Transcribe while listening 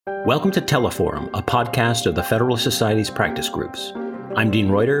Welcome to Teleforum, a podcast of the Federalist Society's practice groups. I'm Dean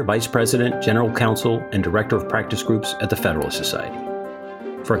Reuter, Vice President, General Counsel, and Director of Practice Groups at the Federalist Society.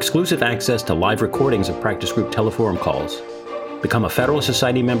 For exclusive access to live recordings of practice group Teleforum calls, become a Federalist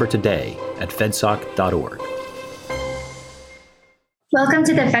Society member today at fedsoc.org. Welcome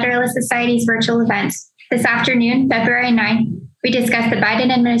to the Federalist Society's virtual event. This afternoon, February 9th, we discuss the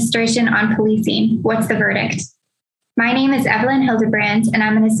Biden administration on policing. What's the verdict? My name is Evelyn Hildebrand, and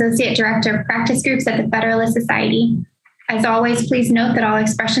I'm an Associate Director of Practice Groups at the Federalist Society. As always, please note that all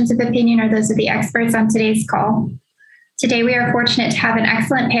expressions of opinion are those of the experts on today's call. Today, we are fortunate to have an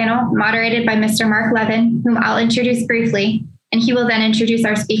excellent panel moderated by Mr. Mark Levin, whom I'll introduce briefly, and he will then introduce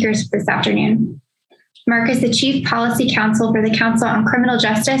our speakers for this afternoon. Mark is the Chief Policy Counsel for the Council on Criminal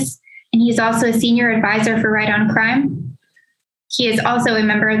Justice, and he is also a Senior Advisor for Right on Crime. He is also a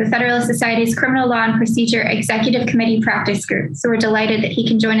member of the Federalist Society's Criminal Law and Procedure Executive Committee Practice Group, so we're delighted that he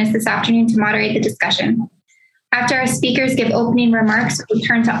can join us this afternoon to moderate the discussion. After our speakers give opening remarks, we'll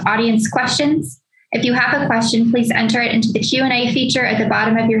turn to audience questions. If you have a question, please enter it into the Q&A feature at the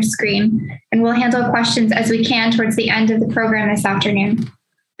bottom of your screen, and we'll handle questions as we can towards the end of the program this afternoon.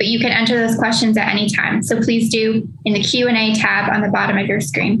 But you can enter those questions at any time, so please do in the Q&A tab on the bottom of your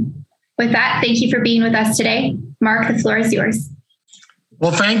screen. With that, thank you for being with us today. Mark, the floor is yours.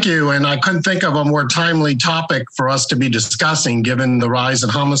 Well, thank you. And I couldn't think of a more timely topic for us to be discussing, given the rise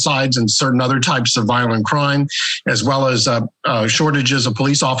in homicides and certain other types of violent crime, as well as shortages of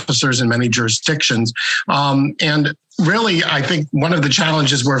police officers in many jurisdictions. And really, I think one of the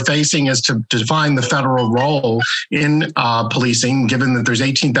challenges we're facing is to define the federal role in policing, given that there's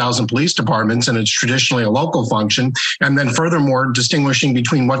 18,000 police departments and it's traditionally a local function. And then furthermore, distinguishing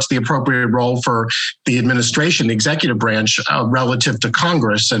between what's the appropriate role for the administration, the executive branch, relative to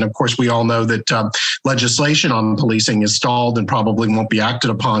Congress. And of course, we all know that legislation on policing is stalled and probably won't be acted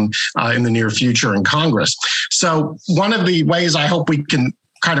upon in the near future in Congress. So one of the ways I hope we can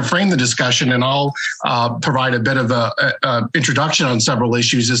kind of frame the discussion, and I'll provide a bit of a introduction on several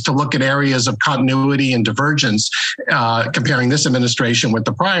issues, is to look at areas of continuity and divergence, comparing this administration with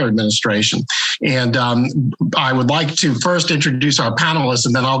the prior administration. And I would like to first introduce our panelists,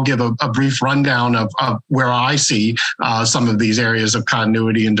 and then I'll give a brief rundown of where I see some of these areas of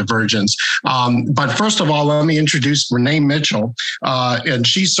continuity and divergence. But first of all, let me introduce Renee Mitchell, and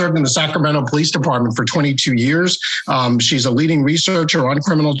she served in the Sacramento Police Department for 22 years. She's a leading researcher on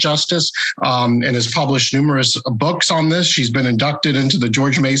criminal justice and has published numerous books on this. She's been inducted into the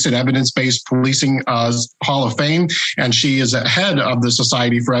George Mason Evidence-Based Policing Hall of Fame, and she is a head of the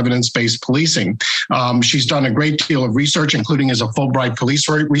Society for Evidence-Based Policing. She's done a great deal of research, including as a Fulbright Police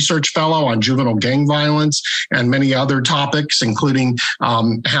Research Fellow on juvenile gang violence and many other topics, including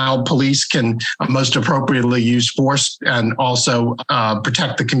how police can most appropriately use force and also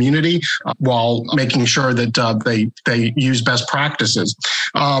protect the community while making sure that they use best practices.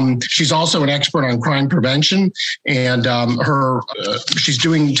 She's also an expert on crime prevention, and she's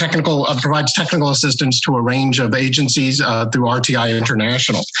doing provides technical assistance to a range of agencies through RTI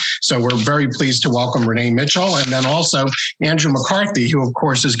International. So we're very pleased to welcome Renee Mitchell, and then also Andrew McCarthy, who of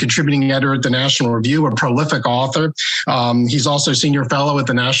course is contributing editor at the National Review, a prolific author. He's also senior fellow at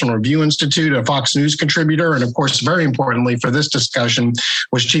the National Review Institute, a Fox News contributor, and of course, very importantly for this discussion,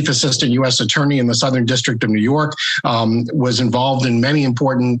 was chief assistant U.S. attorney in the Southern District of New York, was involved in many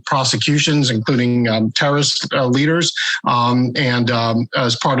important prosecutions, including terrorist leaders, and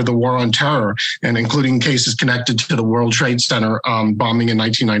as part of the war on terror, and including cases connected to the World Trade Center bombing in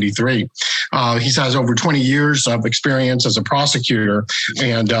 1993. He has over 20 years of experience as a prosecutor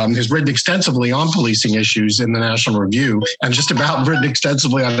and has written extensively on policing issues in the National Review, and just about written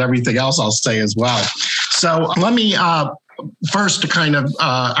extensively on everything else, I'll say as well. So let me first,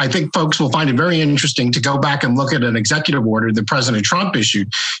 I think folks will find it very interesting to go back and look at an executive order that President Trump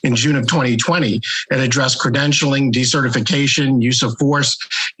issued in June of 2020. It addressed credentialing, decertification, use of force.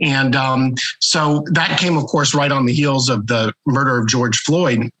 And so that came, of course, right on the heels of the murder of George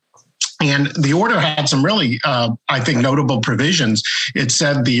Floyd. And the order had some really, I think, notable provisions. It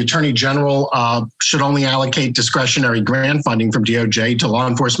said the Attorney General should only allocate discretionary grant funding from DOJ to law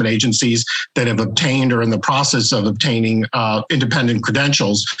enforcement agencies that have obtained or in the process of obtaining independent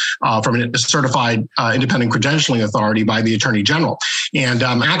credentials from a certified independent credentialing authority by the Attorney General. And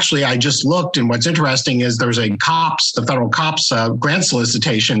actually, I just looked, and what's interesting is there's the federal COPS grant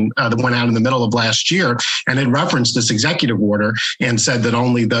solicitation that went out in the middle of last year, and it referenced this executive order and said that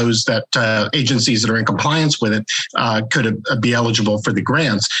only those that agencies that are in compliance with it could be eligible for the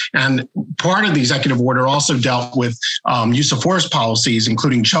grants. And part of the executive order also dealt with use of force policies,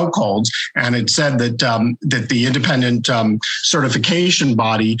 including chokeholds. And it said that that the independent certification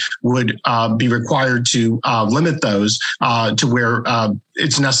body would be required to limit those to where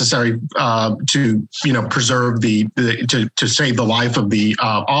it's necessary to preserve to save the life of the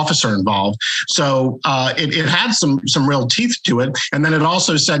officer involved. So it had some real teeth to it. And then it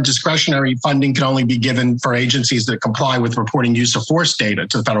also said discretionary funding can only be given for agencies that comply with reporting use of force data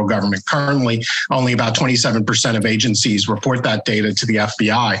to the federal government. Currently, only about 27% of agencies report that data to the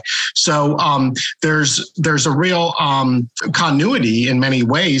FBI. So there's a real continuity in many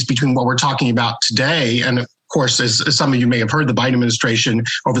ways between what we're talking about today and, of course, as some of you may have heard, the Biden administration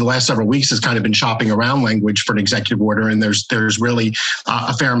over the last several weeks has kind of been shopping around language for an executive order, and there's really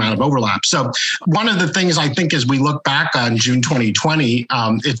a fair amount of overlap. So one of the things I think as we look back on June 2020,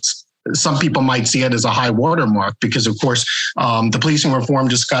 some people might see it as a high watermark because, of course, the policing reform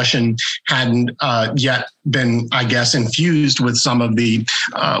discussion hadn't yet been, I guess, infused with some of the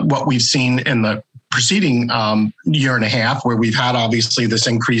what we've seen in the preceding year and a half, where we've had obviously this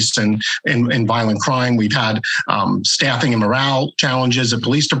increase in violent crime. We've had staffing and morale challenges at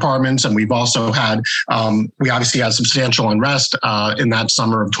police departments, and we've also had we obviously had substantial unrest in that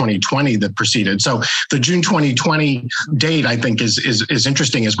summer of 2020 that preceded. So the June 2020 date, I think, is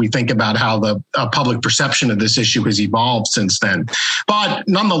interesting as we think about how the public perception of this issue has evolved since then. But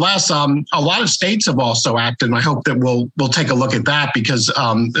nonetheless, a lot of states have also acted, and I hope that we'll take a look at that because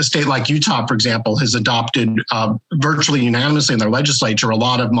a state like Utah, for example, has adopted virtually unanimously in their legislature a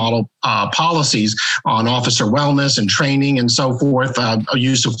lot of model policies on officer wellness and training and so forth,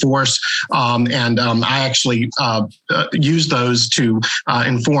 use of force. And I actually used those to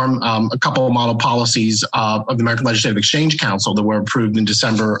inform a couple of model policies of the American Legislative Exchange Council that were approved in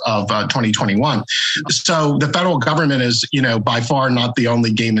December of 2021. So the federal government is, by far not the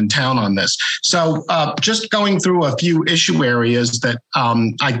only game in town on this. So just going through a few issue areas that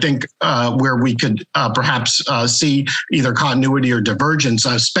I think where we could perhaps see either continuity or divergence.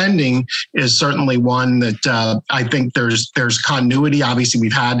 Spending is certainly one that I think there's continuity. Obviously,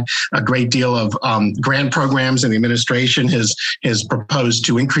 we've had a great deal of grant programs, and the administration has proposed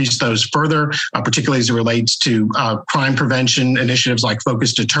to increase those further, particularly as it relates to crime prevention initiatives like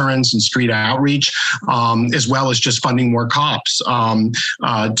focused deterrence and street outreach, as well as just funding more cops.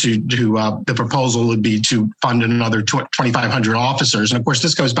 The proposal would be to fund another 2,500 officers, and of course,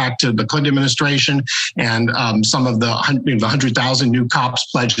 this goes back to the Clinton administration and some of the 100,000 new cops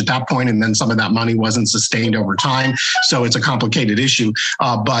pledged at that point, and then some of that money wasn't sustained over time. So it's a complicated issue,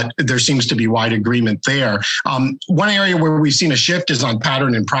 but there seems to be wide agreement there. One area where we've seen a shift is on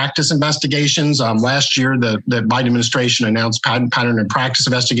pattern and practice investigations. Last year, the Biden administration announced pattern and practice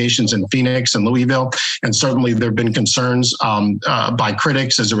investigations in Phoenix and Louisville, and certainly there have been concerns by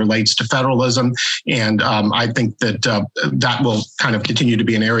critics as it relates to federalism, and I think that that will kind of continue to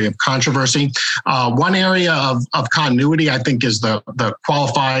be an area of controversy. One area of continuity, I think, is the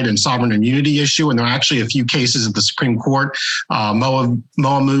qualified and sovereign immunity issue. And there are actually a few cases at the Supreme Court,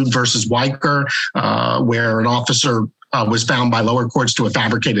 Mohamud versus Weicker, where an officer was found by lower courts to have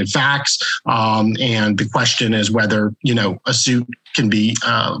fabricated facts. And the question is whether, a suit can be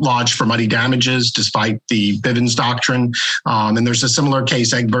lodged for money damages despite the Bivens doctrine. And there's a similar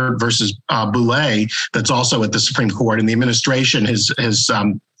case, Egbert versus Boulay, that's also at the Supreme Court. And the administration has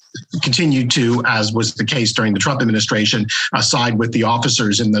continued to, as was the case during the Trump administration, side with the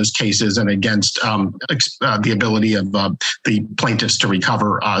officers in those cases and against the ability of the plaintiffs to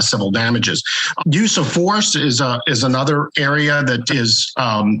recover civil damages. Use of force is another area that is,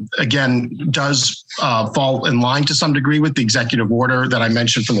 again, does fall in line to some degree with the executive order that I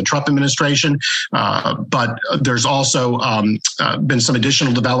mentioned from the Trump administration. But there's also been some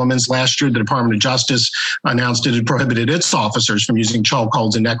additional developments. Last year, the Department of Justice announced it had prohibited its officers from using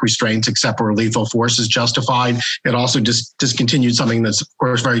chokeholds and neck restraints except where lethal force is justified. It also discontinued something that's, of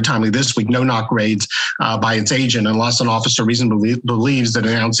course, very timely this week, no-knock raids by its agent unless an officer reasonably believes that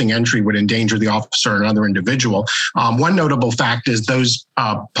announcing entry would endanger the officer or another individual. One notable fact is those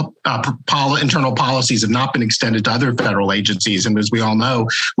internal policies have not been extended to other federal agencies. And as we all know,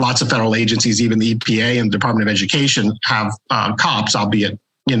 lots of federal agencies, even the EPA and the Department of Education, have cops, albeit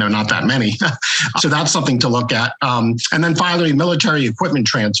not that many. So that's something to look at. And then finally, military equipment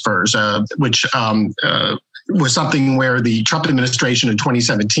transfers, which was something where the Trump administration in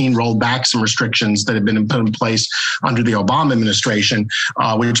 2017 rolled back some restrictions that had been put in place under the Obama administration,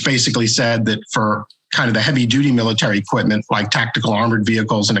 which basically said that for kind of the heavy duty military equipment like tactical armored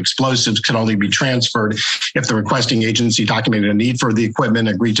vehicles and explosives could only be transferred if the requesting agency documented a need for the equipment,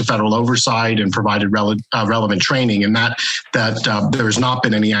 agreed to federal oversight, and provided relevant training. And that there has not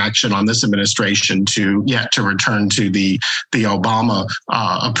been any action on this administration to return to the Obama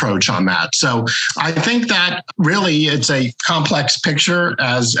approach on that. So I think that really it's a complex picture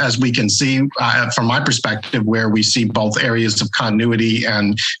as we can see from my perspective, where we see both areas of continuity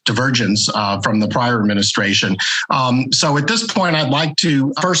and divergence from the prior administration. So at this point, I'd like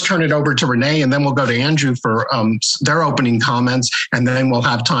to first turn it over to Renee, and then we'll go to Andrew for their opening comments, and then we'll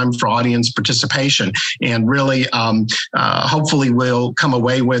have time for audience participation. And really, hopefully we'll come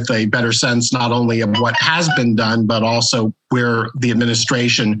away with a better sense not only of what has been done, but also where the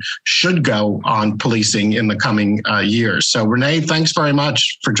administration should go on policing in the coming years. So Renee, thanks very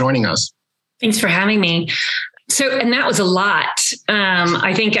much for joining us. Thanks for having me. And that was a lot.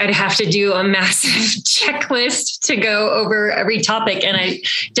 I think I'd have to do a massive checklist to go over every topic. And I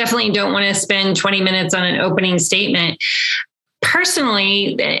definitely don't want to spend 20 minutes on an opening statement.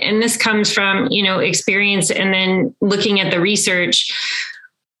 Personally, and this comes from, experience and then looking at the research,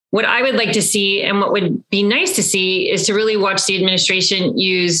 what I would like to see and what would be nice to see is to really watch the administration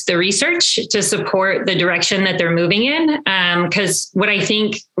use the research to support the direction that they're moving in. Because what I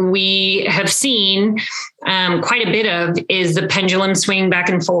think we have seen quite a bit of is the pendulum swing back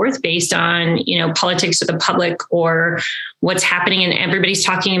and forth based on, politics of the public or what's happening. And everybody's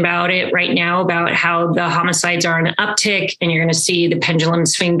talking about it right now about how the homicides are on an uptick, and you're going to see the pendulum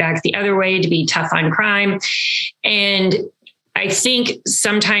swing back the other way to be tough on crime. And I think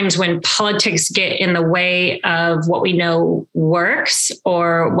sometimes when politics get in the way of what we know works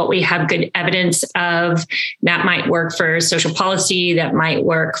or what we have good evidence of, that might work for social policy, that might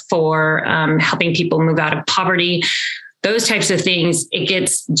work for helping people move out of poverty, those types of things, it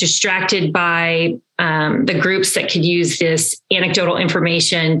gets distracted by the groups that could use this anecdotal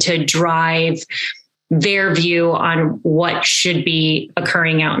information to drive their view on what should be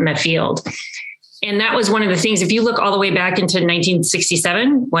occurring out in the field. And that was one of the things, if you look all the way back into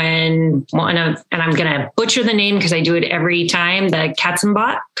 1967, when one of, and I'm going to butcher the name because I do it every time, the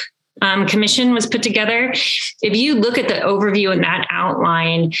Katzenbach Commission was put together. If you look at the overview in that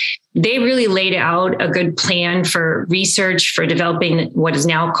outline, they really laid out a good plan for research for developing what is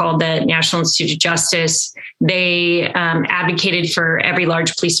now called the National Institute of Justice. They advocated for every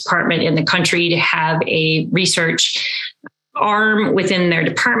large police department in the country to have a research arm within their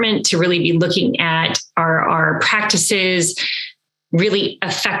department to really be looking at our practices really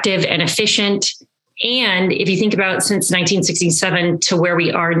effective and efficient. And if you think about since 1967 to where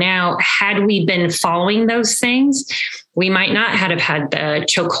we are now, had we been following those things, we might not have had the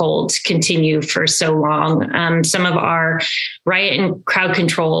chokeholds continue for so long. Some of our riot and crowd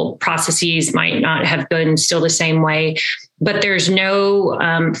control processes might not have been still the same way, but there's no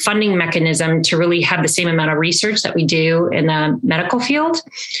funding mechanism to really have the same amount of research that we do in the medical field.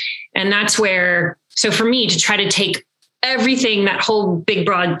 And that's where, so for me to try to take everything, that whole big,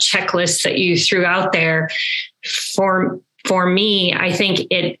 broad checklist that you threw out there, for me, I think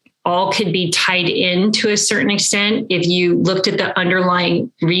it all could be tied in to a certain extent if you looked at the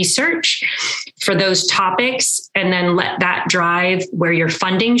underlying research for those topics and then let that drive where your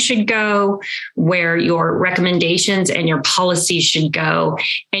funding should go, where your recommendations and your policies should go.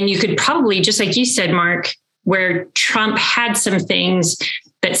 And you could probably, just like you said, Mark, where Trump had some things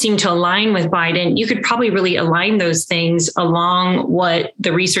that seem to align with Biden, you could probably really align those things along what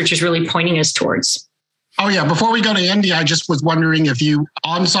the research is really pointing us towards. Oh, yeah. Before we go to Andy, I just was wondering if you,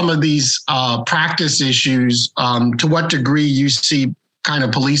 on some of these practice issues, to what degree you see kind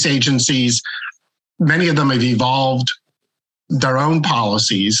of police agencies, many of them have evolved their own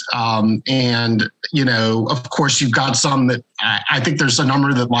policies. And, of course, you've got some that I think there's a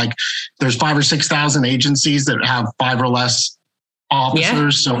number that there's 5,000 or 6,000 agencies that have 5 or less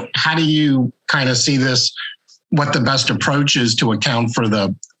officers. Yeah. So how do you kind of see this, what the best approach is to account for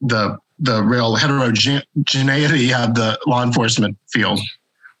the real heterogeneity of the law enforcement field?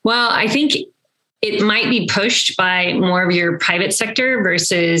 Well, I think it might be pushed by more of your private sector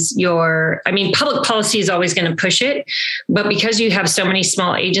versus public policy is always going to push it. But because you have so many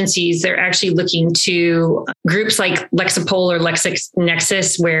small agencies, they're actually looking to groups like Lexipol or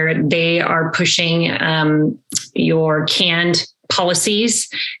LexisNexis, where they are pushing your canned policies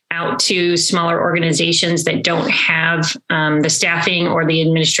out to smaller organizations that don't have the staffing or the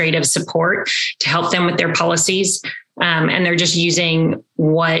administrative support to help them with their policies. And they're just using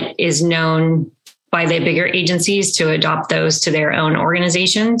what is known by the bigger agencies to adopt those to their own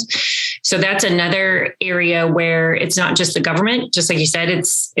organizations. So that's another area where it's not just the government, just like you said,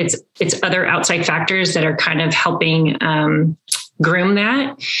 it's other outside factors that are kind of helping groom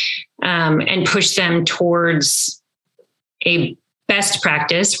that and push them towards a best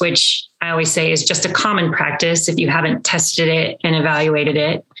practice, which I always say is just a common practice if you haven't tested it and evaluated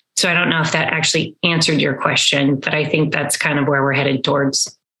it. So I don't know if that actually answered your question, but I think that's kind of where we're headed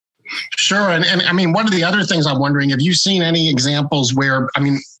towards. Sure. And I mean, one of the other things I'm wondering, have you seen any examples where, I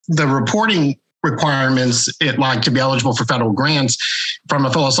mean, the reporting requirements, like to be eligible for federal grants, from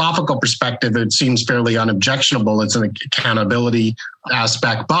a philosophical perspective, it seems fairly unobjectionable. It's an accountability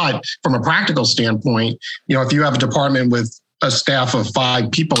aspect. But from a practical standpoint, if you have a department with a staff of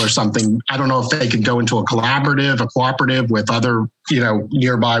 5 people or something, I don't know if they could go into a cooperative with other,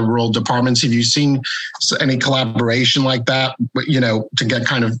 nearby rural departments. Have you seen any collaboration like that, to get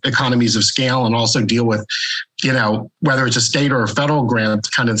kind of economies of scale and also deal with, whether it's a state or a federal grant,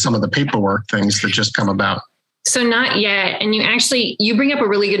 kind of some of the paperwork things that just come about? So not yet. And you bring up a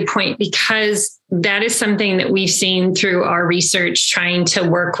really good point, because that is something that we've seen through our research trying to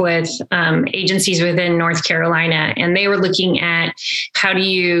work with agencies within North Carolina. And they were looking at how do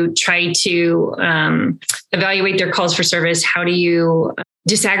you try to evaluate their calls for service? How do you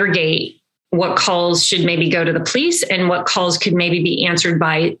disaggregate what calls should maybe go to the police and what calls could maybe be answered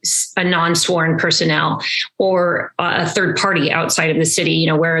by a non-sworn personnel or a third party outside of the city?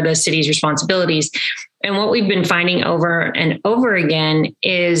 Where are the city's responsibilities? And what we've been finding over and over again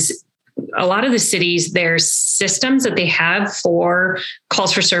is a lot of the cities, their systems that they have for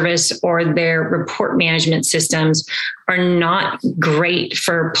calls for service or their report management systems are not great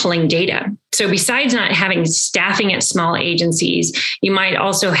for pulling data. So besides not having staffing at small agencies, you might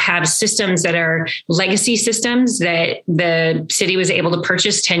also have systems that are legacy systems that the city was able to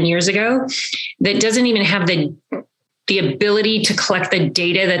purchase 10 years ago that doesn't even have the ability to collect the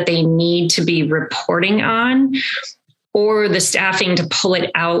data that they need to be reporting on, or the staffing to pull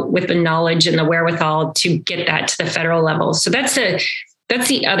it out with the knowledge and the wherewithal to get that to the federal level. So that's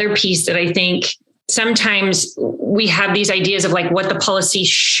the other piece that I think sometimes we have these ideas of like what the policy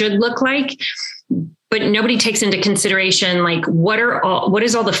should look like, but nobody takes into consideration like what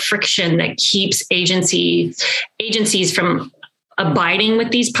is all the friction that keeps agencies from abiding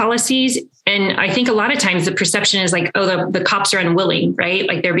with these policies. And I think a lot of times the perception is like, oh, the cops are unwilling, right?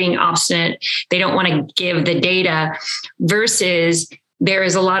 Like they're being obstinate. They don't want to give the data, versus there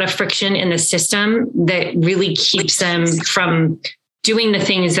is a lot of friction in the system that really keeps them from doing the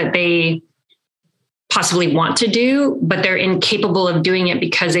things that they possibly want to do, but they're incapable of doing it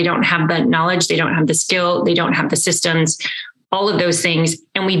because they don't have the knowledge, they don't have the skill, they don't have the systems, all of those things.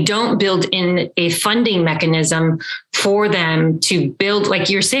 And we don't build in a funding mechanism for them to build, like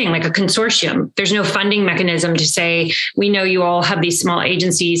you're saying, like a consortium. There's no funding mechanism to say, we know you all have these small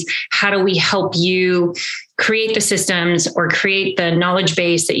agencies. How do we help you create the systems or create the knowledge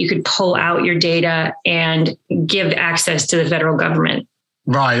base that you could pull out your data and give access to the federal government?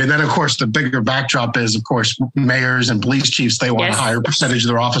 Right. And then, of course, the bigger backdrop is, of course, mayors and police chiefs, they want a higher percentage of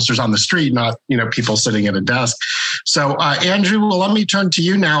their officers on the street, not, people sitting at a desk. So, Andrew, well, let me turn to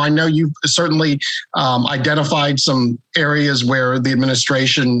you now. I know you've certainly identified some areas where the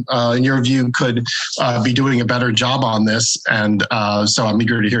administration, in your view, could be doing a better job on this. And so I'm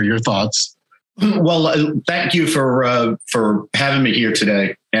eager to hear your thoughts. Well, thank you for having me here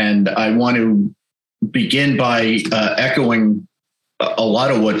today. And I want to begin by echoing a lot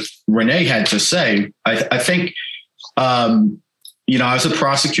of what Renee had to say. I think, I was a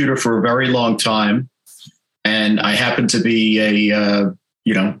prosecutor for a very long time, and I happened to be of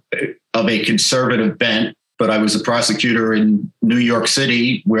a conservative bent, but I was a prosecutor in New York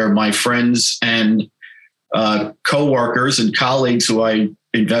City, where my friends and coworkers and colleagues who I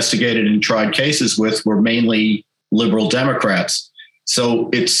investigated and tried cases with were mainly liberal Democrats.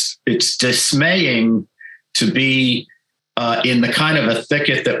 So it's dismaying to be in the kind of a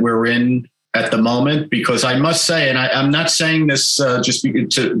thicket that we're in at the moment, because I must say, and I'm not saying this just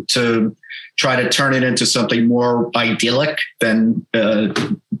to try to turn it into something more idyllic than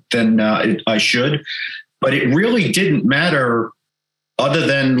I should, but it really didn't matter, other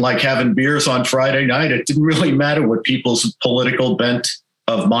than like having beers on Friday night. It didn't really matter what people's political bent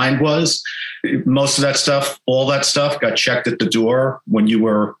of mind was. Most of that stuff, all that stuff got checked at the door when you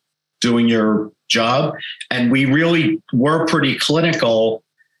were doing your job. And we really were pretty clinical.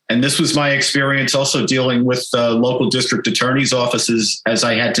 And this was my experience also dealing with local district attorneys' offices, as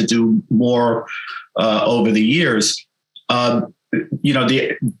I had to do more over the years.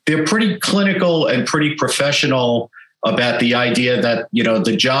 They're pretty clinical and pretty professional about the idea that,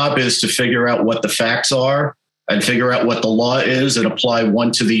 the job is to figure out what the facts are and figure out what the law is and apply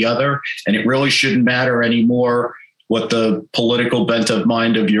one to the other. And it really shouldn't matter anymore what the political bent of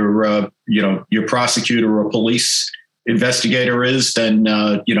mind of your prosecutor or police investigator is than,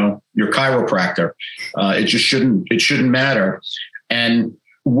 your chiropractor. It shouldn't matter. And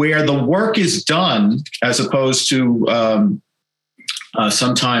where the work is done, as opposed to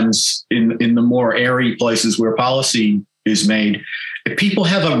sometimes in the more airy places where policy is made, people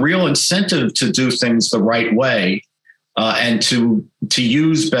have a real incentive to do things the right way and to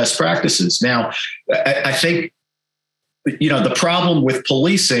use best practices. Now, I think, the problem with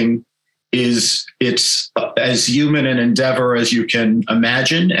policing is it's as human an endeavor as you can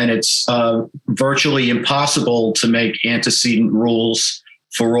imagine, and it's virtually impossible to make antecedent rules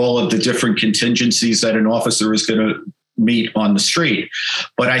for all of the different contingencies that an officer is going to meet on the street.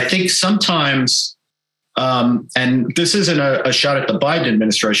 But I think sometimes, and this isn't a shot at the Biden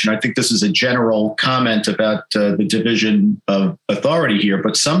administration, I think this is a general comment about the division of authority here,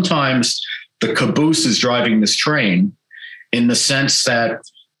 but sometimes the caboose is driving this train in the sense that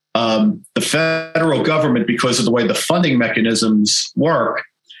the federal government, because of the way the funding mechanisms work,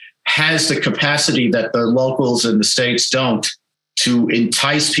 has the capacity that the locals and the states don't to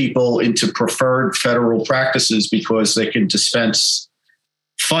entice people into preferred federal practices because they can dispense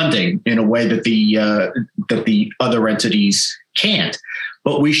funding in a way that the other entities can't.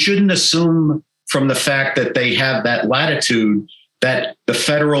 But we shouldn't assume from the fact that they have that latitude that the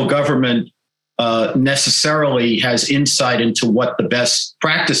federal government necessarily has insight into what the best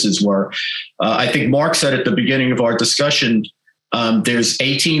practices were. I think Mark said at the beginning of our discussion, there's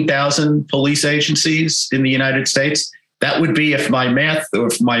 18,000 police agencies in the United States. That would be, if my math or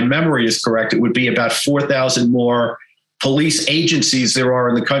if my memory is correct, it would be about 4,000 more police agencies there are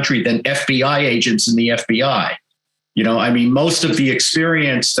in the country than FBI agents in the FBI. Most of the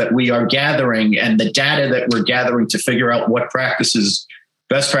experience that we are gathering and the data that we're gathering to figure out what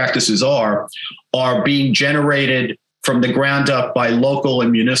best practices are being generated from the ground up by local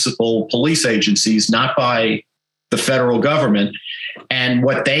and municipal police agencies, not by the federal government. And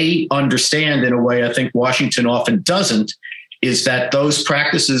what they understand in a way I think Washington often doesn't is that those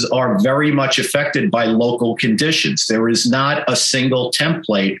practices are very much affected by local conditions. There is not a single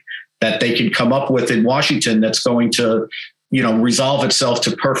template that they can come up with in Washington that's going to resolve itself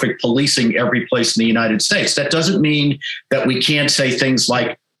to perfect policing every place in the United States. That doesn't mean that we can't say things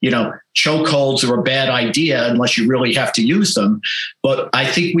like, chokeholds are a bad idea unless you really have to use them. But I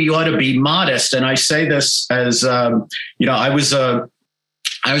think we ought to be modest. And I say this as, I was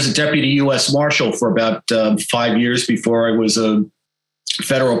a deputy U.S. Marshal for about 5 years before I was a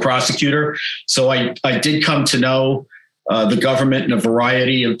federal prosecutor. So I did come to know the government in a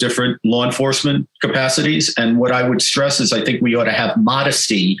variety of different law enforcement capacities. And what I would stress is I think we ought to have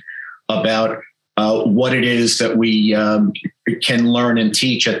modesty about what it is that we can learn and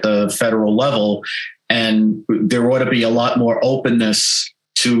teach at the federal level. And there ought to be a lot more openness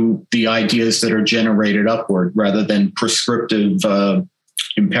to the ideas that are generated upward rather than prescriptive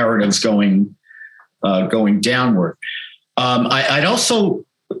imperatives going downward. I'd also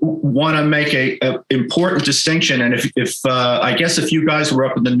want to make a important distinction. And if I guess if you guys were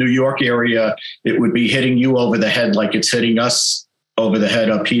up in the New York area, it would be hitting you over the head like it's hitting us over the head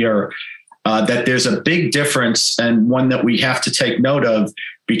up here, that there's a big difference and one that we have to take note of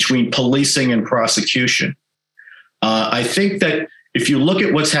between policing and prosecution. I think that if you look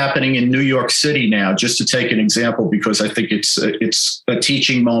at what's happening in New York City now, just to take an example, because I think it's a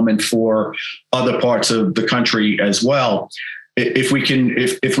teaching moment for other parts of the country as well. If we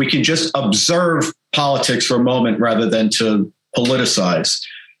can just observe politics for a moment rather than to politicize,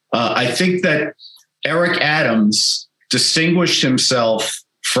 I think that Eric Adams distinguished himself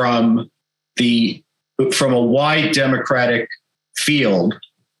from a wide Democratic field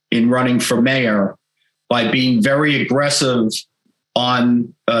in running for mayor by being very aggressive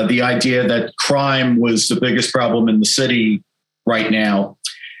on the idea that crime was the biggest problem in the city right now,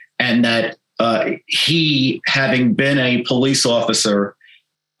 and that he, having been a police officer,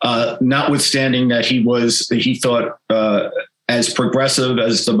 notwithstanding that he thought as progressive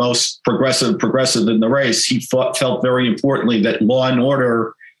as the most progressive in the race, he felt very importantly that law and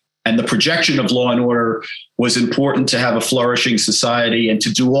order and the projection of law and order was important to have a flourishing society and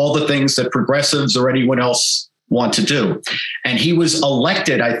to do all the things that progressives or anyone else want to do. And he was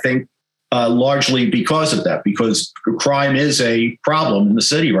elected, I think, largely because of that, because crime is a problem in the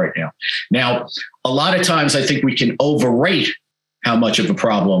city right now. Now, a lot of times I think we can overrate how much of a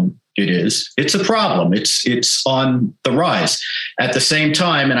problem it is. It's a problem. It's on the rise. At the same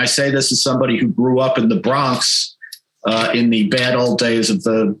time, and I say this as somebody who grew up in the Bronx in the bad old days of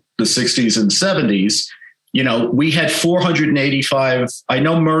the 60s and 70s, we had 485. I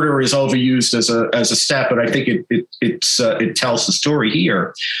know murder is overused as a stat, but I think it tells the story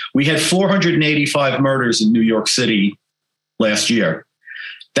here. We had 485 murders in New York City last year.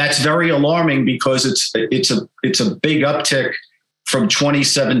 That's very alarming because it's a big uptick from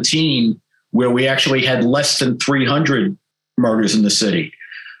 2017, where we actually had less than 300 murders in the city.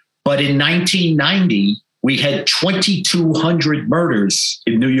 But in 1990, we had 2,200 murders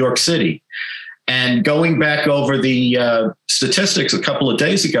in New York City. And going back over the statistics a couple of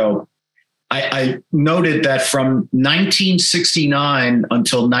days ago, I noted that from 1969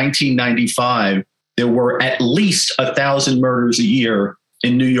 until 1995, there were at least 1,000 murders a year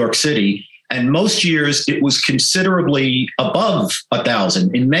in New York City. And most years it was considerably above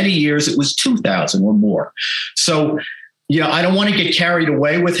 1,000. In many years, it was 2,000 or more. So, I don't want to get carried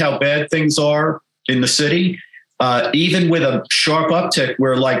away with how bad things are in the city, even with a sharp uptick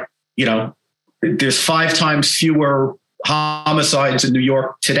where there's 5 times fewer homicides in New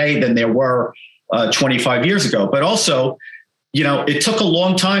York today than there were 25 years ago. But also, it took a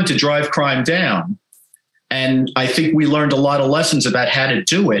long time to drive crime down. And I think we learned a lot of lessons about how to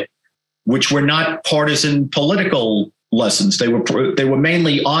do it, which were not partisan political lessons. They were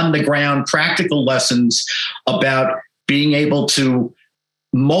mainly on the ground practical lessons about being able to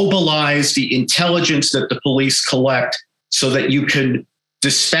mobilize the intelligence that the police collect so that you can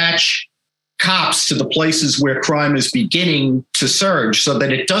dispatch cops to the places where crime is beginning to surge so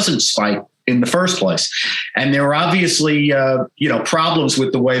that it doesn't spike in the first place. And there were obviously, problems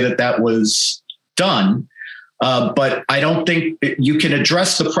with the way that was done. But I don't think you can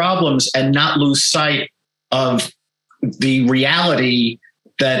address the problems and not lose sight of the reality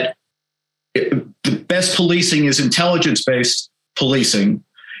that the best policing is intelligence-based policing.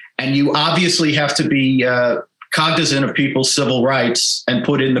 And you obviously have to be cognizant of people's civil rights and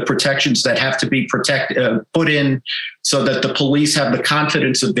put in the protections that have to be put in so that the police have the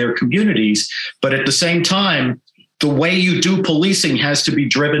confidence of their communities. But at the same time, the way you do policing has to be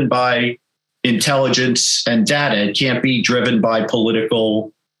driven by intelligence and data. It can't be driven by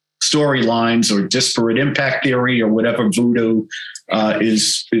political storylines or disparate impact theory or whatever voodoo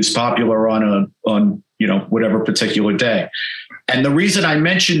is popular on whatever particular day. And the reason I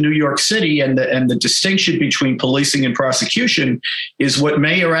mentioned New York City and the distinction between policing and prosecution is what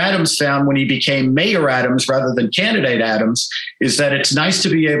Mayor Adams found when he became Mayor Adams rather than candidate Adams, is that it's nice to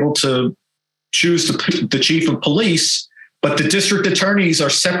be able to choose the chief of police, but the district attorneys are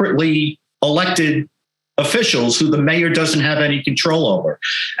separately elected officials who the mayor doesn't have any control over.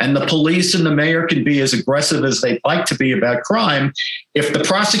 And the police and the mayor can be as aggressive as they'd like to be about crime. If the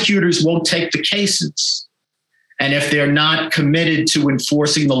prosecutors won't take the cases, and if they're not committed to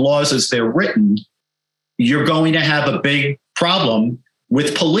enforcing the laws as they're written, you're going to have a big problem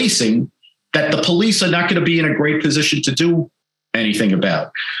with policing that the police are not going to be in a great position to do anything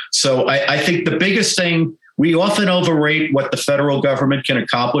about. So I think the biggest thing, we often overrate what the federal government can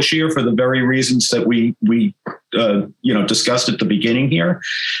accomplish here for the very reasons that we discussed at the beginning here.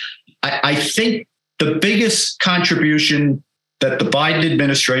 I think the biggest contribution that the Biden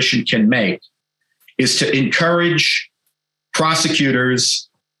administration can make is to encourage prosecutors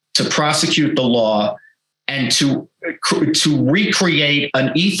to prosecute the law and to recreate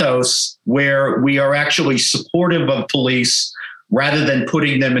an ethos where we are actually supportive of police rather than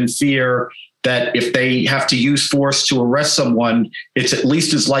putting them in fear that if they have to use force to arrest someone, it's at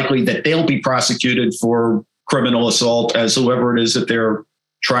least as likely that they'll be prosecuted for criminal assault as whoever it is that they're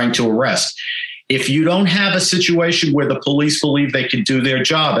trying to arrest. If you don't have a situation where the police believe they can do their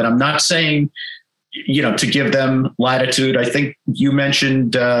job, and I'm not saying, to give them latitude. I think you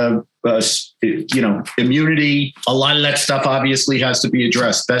mentioned, immunity. A lot of that stuff obviously has to be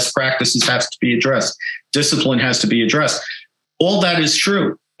addressed. Best practices have to be addressed. Discipline has to be addressed. All that is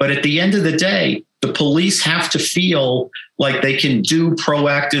true. But at the end of the day, the police have to feel like they can do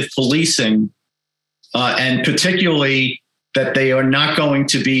proactive policing, and particularly that they are not going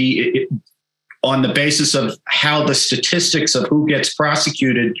to be on the basis of how the statistics of who gets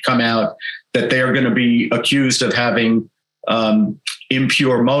prosecuted come out, that they are going to be accused of having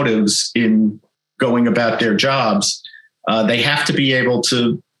impure motives in going about their jobs. They have to be able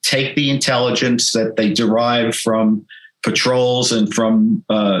to take the intelligence that they derive from patrols and from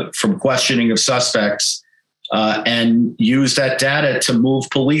questioning of suspects and use that data to move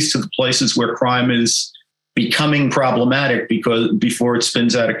police to the places where crime is becoming problematic before it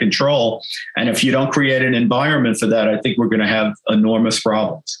spins out of control. And if you don't create an environment for that, I think we're going to have enormous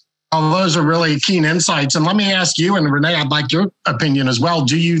problems. Well, those are really keen insights. And let me ask you, and Renee, I'd like your opinion as well.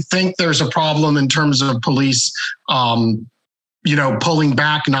 Do you think there's a problem in terms of police pulling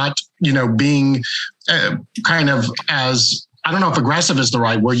back, not, being kind of as, I don't know if aggressive is the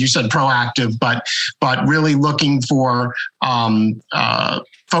right word. You said proactive, but really looking for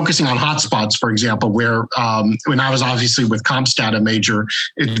focusing on hotspots, for example, where when I was obviously with CompStat, a major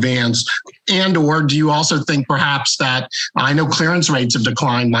advance, or do you also think perhaps that I know clearance rates have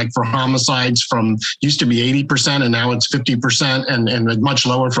declined, like for homicides from used to be 80% and now it's 50% and much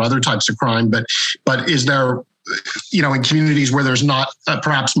lower for other types of crime. But is there, in communities where there's not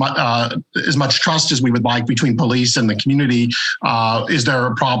perhaps as much trust as we would like between police and the community, is there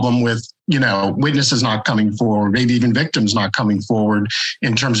a problem with, witnesses not coming forward, maybe even victims not coming forward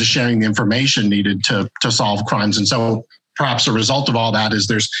in terms of sharing the information needed to solve crimes? And so perhaps a result of all that is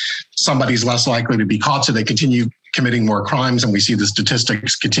somebody's less likely to be caught, so they continue committing more crimes, and we see the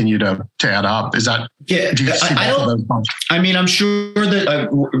statistics continue to add up. Is that? Yeah, I'm sure that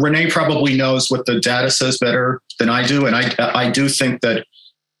Renee probably knows what the data says better than I do, and I do think that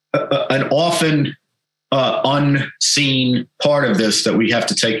an often unseen part of this that we have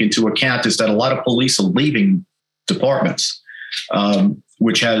to take into account is that a lot of police are leaving departments,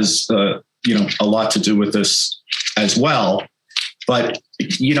 which has a lot to do with this as well. But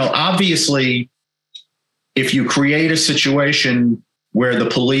obviously, if you create a situation where the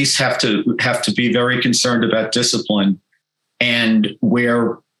police have to be very concerned about discipline, and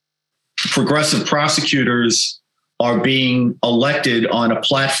where progressive prosecutors are being elected on a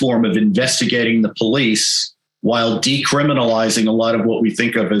platform of investigating the police while decriminalizing a lot of what we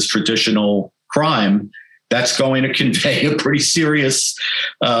think of as traditional crime, that's going to convey a pretty serious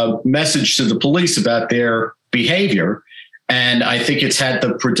message to the police about their behavior. And I think it's had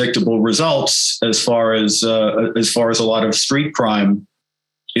the predictable results as far as a lot of street crime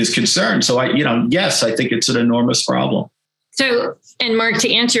is concerned. So yes, I think it's an enormous problem. So, and Mark,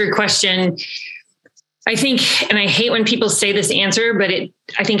 to answer your question, I think, and I hate when people say this answer, but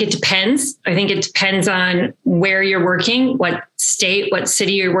I think it depends. I think it depends on where you're working, what state, what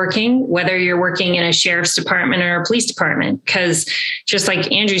city you're working, whether you're working in a sheriff's department or a police department. Because just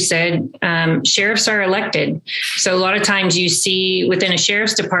like Andrew said, sheriffs are elected. So a lot of times you see within a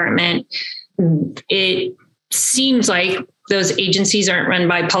sheriff's department, it seems like those agencies aren't run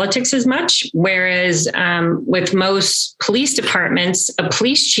by politics as much. Whereas with most police departments, a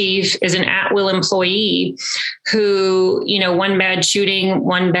police chief is an at-will employee who, one bad shooting,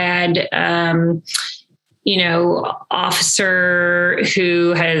 one bad, officer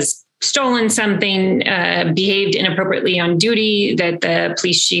who has stolen something, behaved inappropriately on duty that the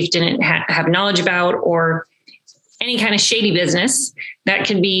police chief didn't have knowledge about, or any kind of shady business, that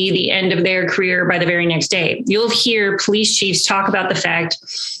could be the end of their career by the very next day. You'll hear police chiefs talk about the fact,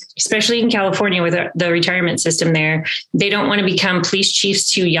 especially in California with the retirement system there, they don't want to become police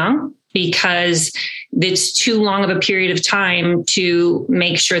chiefs too young because it's too long of a period of time to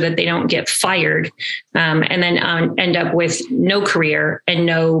make sure that they don't get fired and then end up with no career and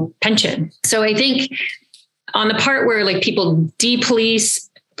no pension. So I think on the part where like people depolice,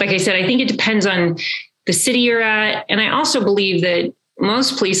 like I said, I think it depends on the city you're at. And I also believe that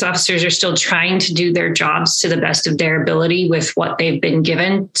most police officers are still trying to do their jobs to the best of their ability with what they've been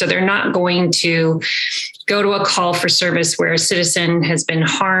given. So they're not going to go to a call for service where a citizen has been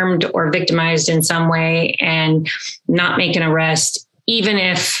harmed or victimized in some way and not make an arrest, even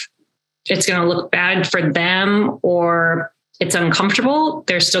if it's going to look bad for them or it's uncomfortable.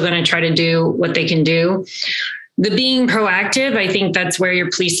 They're still going to try to do what they can do. The being proactive, I think that's where your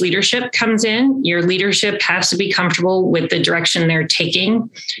police leadership comes in. Your leadership has to be comfortable with the direction they're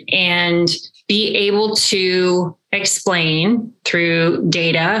taking and be able to explain through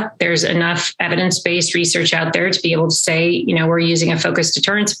data. There's enough evidence-based research out there to be able to say, we're using a focused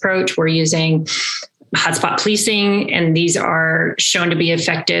deterrence approach. We're using hotspot policing, and these are shown to be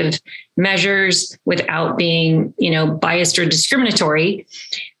effective measures without being, biased or discriminatory.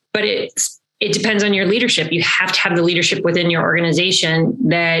 But it depends on your leadership. You have to have the leadership within your organization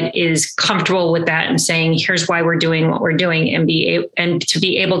that is comfortable with that and saying, here's why we're doing what we're doing, and to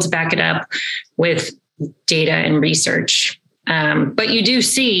be able to back it up with data and research. But you do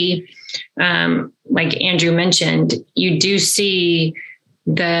see, like Andrew mentioned, you do see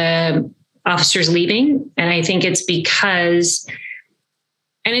the officers leaving. And I think it's because,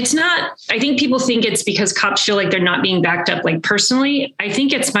 and it's not, I think people think it's because cops feel like they're not being backed up, like personally. I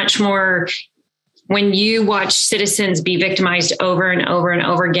think it's much more when you watch citizens be victimized over and over and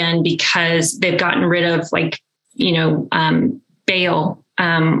over again because they've gotten rid of bail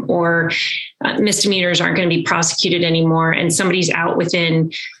or misdemeanors aren't going to be prosecuted anymore. And somebody's out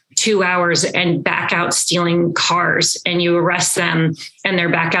within 2 hours and back out stealing cars, and you arrest them and they're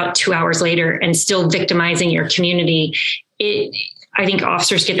back out 2 hours later and still victimizing your community. I think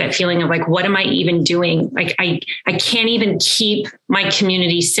officers get that feeling of like, what am I even doing? Like, I can't even keep my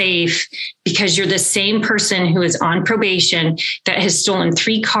community safe because you're the same person who is on probation that has stolen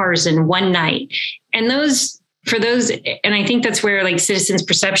 3 cars in one night. And and I think that's where like citizens'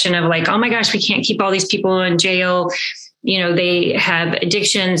 perception of like, oh my gosh, we can't keep all these people in jail. They have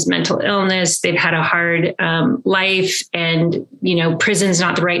addictions, mental illness, they've had a hard life, and, prison's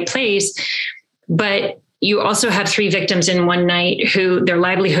not the right place. But you also have 3 victims in one night who their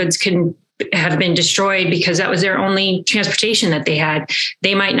livelihoods can have been destroyed because that was their only transportation that they had.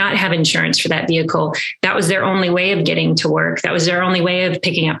 They might not have insurance for that vehicle. That was their only way of getting to work. That was their only way of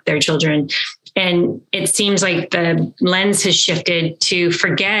picking up their children. And it seems like the lens has shifted to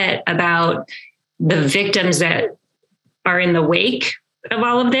forget about the victims that are in the wake of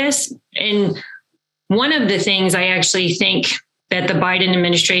all of this. And one of the things I actually think that the Biden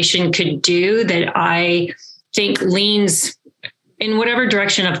administration could do that I think leans in whatever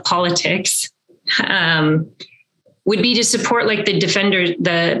direction of politics would be to support like the defenders,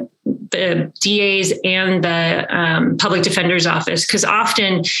 the DAs and the public defender's office. Because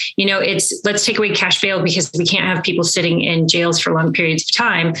often, it's let's take away cash bail because we can't have people sitting in jails for long periods of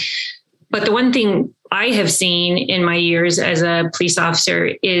time. But the one thing I have seen in my years as a police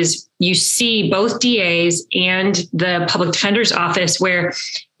officer is you see both DAs and the public defender's office where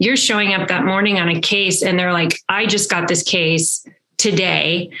you're showing up that morning on a case and they're like, I just got this case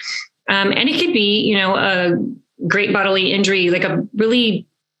today. And it could be, a great bodily injury, like a really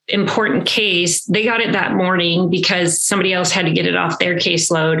important case. They got it that morning because somebody else had to get it off their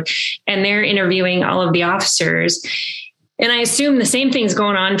caseload, and they're interviewing all of the officers. And I assume the same thing's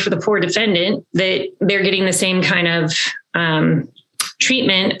going on for the poor defendant, that they're getting the same kind of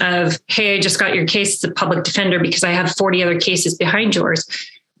treatment of, hey, I just got your case as a public defender because I have 40 other cases behind yours.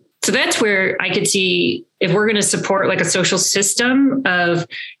 So that's where I could see if we're going to support like a social system of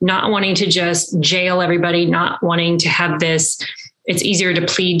not wanting to just jail everybody, not wanting to have this, it's easier to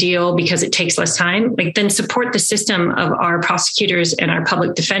plea deal because it takes less time, like then support the system of our prosecutors and our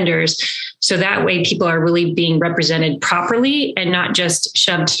public defenders. So that way people are really being represented properly and not just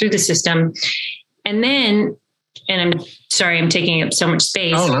shoved through the system. And then, and I'm sorry, I'm taking up so much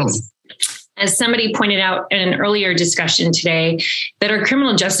space. Oh, no. As somebody pointed out in an earlier discussion today, that our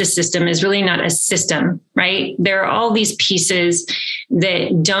criminal justice system is really not a system, right? There are all these pieces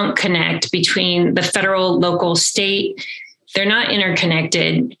that don't connect between the federal, local, state. They're not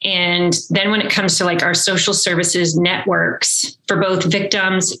interconnected. And then when it comes to like our social services networks for both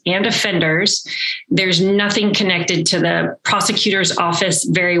victims and offenders, there's nothing connected to the prosecutor's office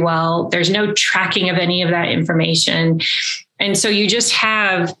very well. There's no tracking of any of that information. And so you just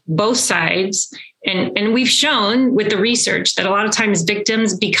have both sides. And we've shown with the research that a lot of times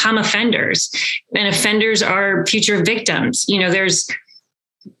victims become offenders, and offenders are future victims. There's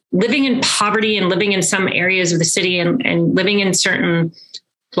living in poverty and living in some areas of the city and living in certain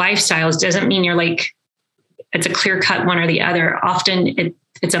lifestyles doesn't mean you're like, it's a clear cut one or the other. Often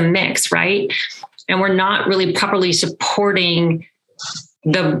it's a mix, right? And we're not really properly supporting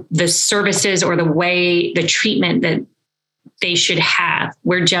the services or the treatment that they should have.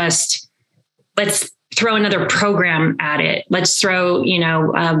 We're just, let's throw another program at it. Let's throw,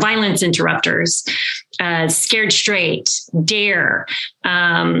 violence interrupters, Scared Straight, DARE.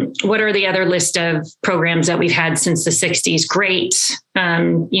 What are the other list of programs that we've had since the 60s? Great.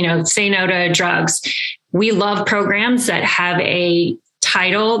 Say No to Drugs. We love programs that have a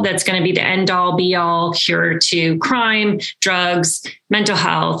title that's going to be the end all be all cure to crime, drugs, mental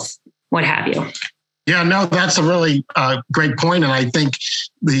health, what have you. Yeah, no, that's a really great point. And I think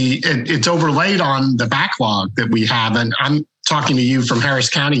it's overlaid on the backlog that we have. And I'm talking to you from Harris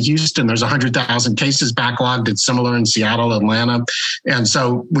County, Houston. There's 100,000 cases backlogged. It's similar in Seattle, Atlanta. And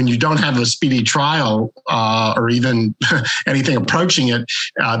so when you don't have a speedy trial or even anything approaching it,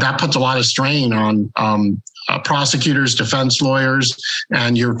 that puts a lot of strain on prosecutors, defense lawyers,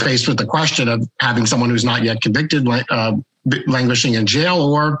 and you're faced with the question of having someone who's not yet convicted languishing in jail,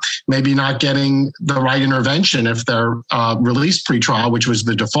 or maybe not getting the right intervention if they're released pre-trial, which was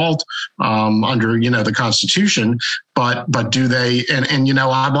the default under the Constitution. But do they? And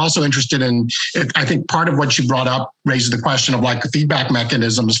I'm also interested in. I think part of what you brought up raises the question of like the feedback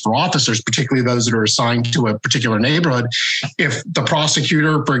mechanisms for officers, particularly those that are assigned to a particular neighborhood. If the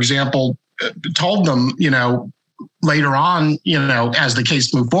prosecutor, for example, told them, later on, as the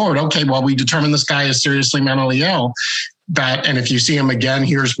case moved forward, okay, well, we determined this guy is seriously mentally ill. that, and if you see them again,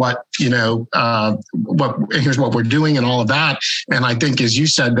 here's what, here's what we're doing and all of that. And I think, as you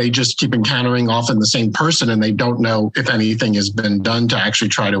said, they just keep encountering often the same person, and they don't know if anything has been done to actually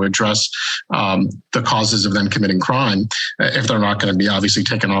try to address the causes of them committing crime, if they're not going to be obviously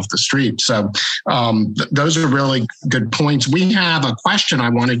taken off the street. So those are really good points. We have a question I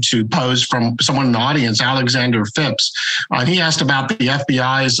wanted to pose from someone in the audience, Alexander Phipps. He asked about the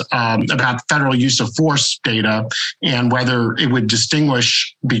FBI's, about federal use of force data and whether it would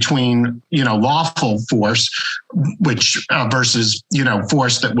distinguish between, lawful force, which versus,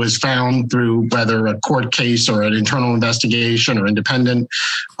 force that was found through whether a court case or an internal investigation or independent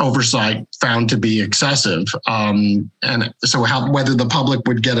oversight found to be excessive. And so whether the public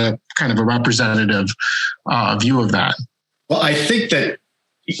would get a kind of a representative view of that. Well, I think that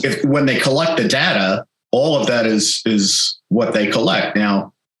when they collect the data, all of that is what they collect.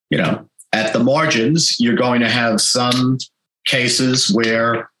 Now, at the margins, you're going to have some cases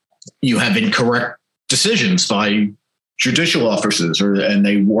where you have incorrect decisions by judicial officers, and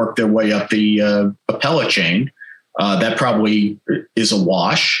they work their way up the appellate chain. That probably is a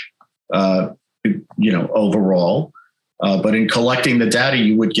wash, overall. But in collecting the data,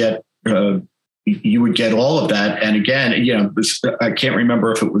 you would get all of that. And again, I can't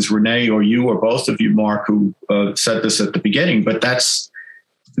remember if it was Renee or you or both of you, Mark, who said this at the beginning, but that's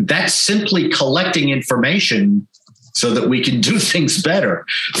simply collecting information so that we can do things better.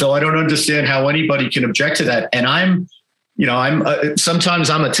 So I don't understand how anybody can object to that. And sometimes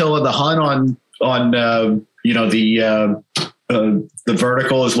I'm Attila the Hun on the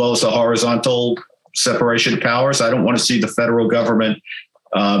vertical as well as the horizontal separation of powers. I don't want to see the federal government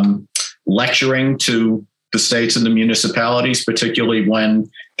lecturing to the states and the municipalities, particularly when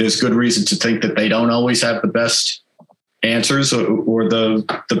there's good reason to think that they don't always have the best answers or the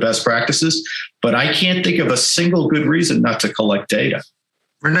best practices. But I can't think of a single good reason not to collect data.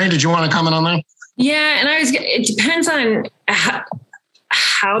 Renee, did you want to comment on that? Yeah, and it depends on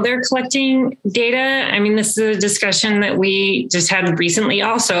how they're collecting data. I mean, this is a discussion that we just had recently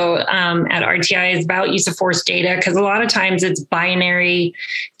also at RTI is about use of force data, because a lot of times it's binary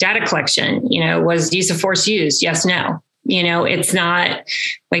data collection. Was use of force used? Yes, no. It's not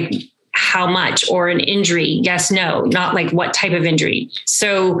like how much or an injury. Yes, no, not like what type of injury.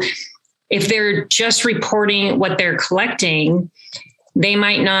 So if they're just reporting what they're collecting, they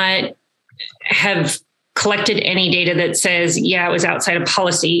might not have collected any data that says, it was outside of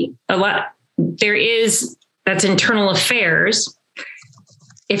policy. That's internal affairs.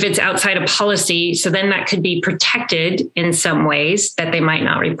 If it's outside of policy, so then that could be protected in some ways that they might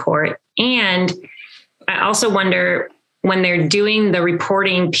not report. And I also wonder, when they're doing the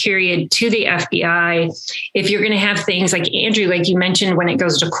reporting period to the FBI, if you're going to have things like, Andrew, like you mentioned, when it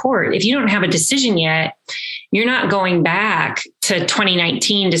goes to court, if you don't have a decision yet, you're not going back to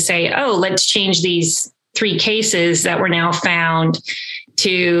 2019 to say, let's change these 3 cases that were now found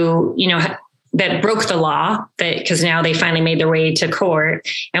to, that broke the law, because now they finally made their way to court.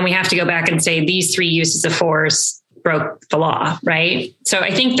 And we have to go back and say these 3 uses of force broke the law, right? So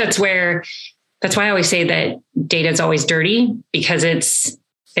I think that's why I always say that data is always dirty, because it's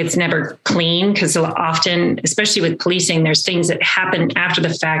never clean, because often, especially with policing, there's things that happen after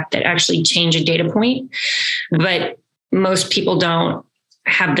the fact that actually change a data point. But most people don't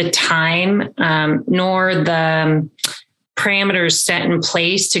have the time nor the parameters set in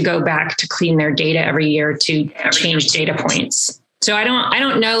place to go back to clean their data every year to change data points. So I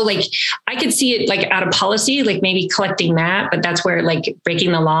don't know, like I could see it like out of policy, like maybe collecting that, but that's where like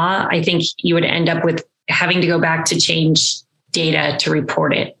breaking the law, I think you would end up with having to go back to change data to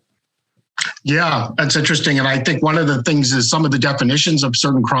report it. Yeah, that's interesting. And I think one of the things is some of the definitions of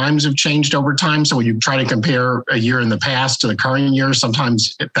certain crimes have changed over time. So when you try to compare a year in the past to the current year,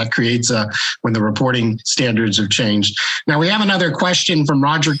 sometimes that creates when the reporting standards have changed. Now we have another question from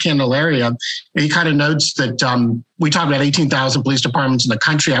Roger Candelaria. He kind of notes that we talked about 18,000 police departments in the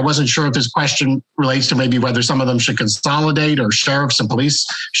country. I wasn't sure if his question relates to maybe whether some of them should consolidate, or sheriffs and police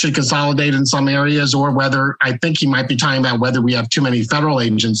should consolidate in some areas, or whether, I think he might be talking about whether we have too many federal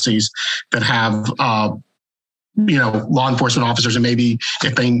agencies that have, law enforcement officers. And maybe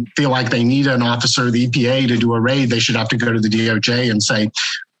if they feel like they need an officer, the EPA, to do a raid, they should have to go to the DOJ and say,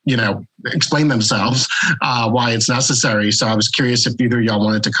 explain themselves why it's necessary. So I was curious if either of y'all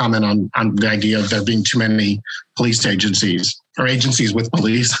wanted to comment on the idea of there being too many police agencies or agencies with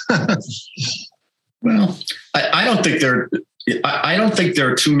police. Well, I don't think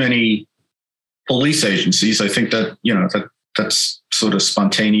there are too many police agencies. I think that that's sort of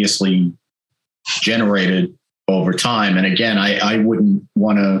spontaneously generated over time. And again, I wouldn't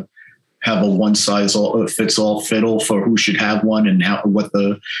want to have a one size fits all fiddle for who should have one and what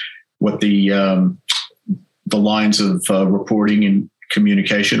the lines of reporting and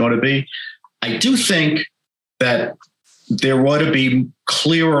communication ought to be. I do think that there ought to be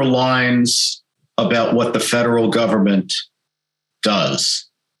clearer lines about what the federal government does.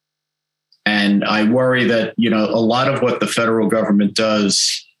 And I worry that, a lot of what the federal government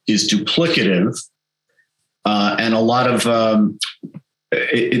does is duplicative, and a lot of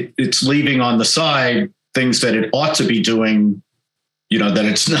it's leaving on the side things that it ought to be doing, that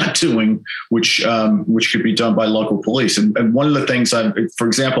it's not doing, which could be done by local police. And one of the things for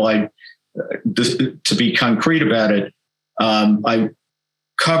example, to be concrete about it, I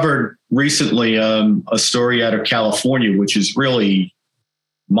covered recently a story out of California, which is really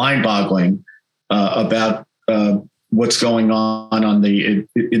mind-boggling, about what's going on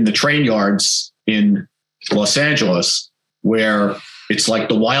in the train yards in Los Angeles, where it's like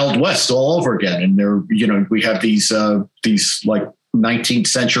the Wild West all over again. And we have these like 19th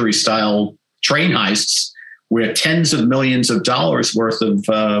century style train heists where tens of millions of dollars worth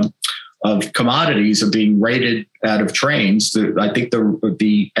of commodities are being raided out of trains. I think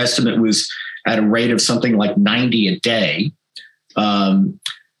the estimate was at a rate of something like 90 a day,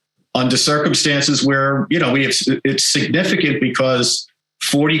 under circumstances where, it's significant because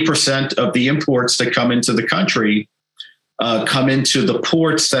 40% of the imports that come into the country come into the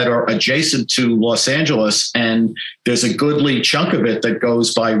ports that are adjacent to Los Angeles. And there's a goodly chunk of it that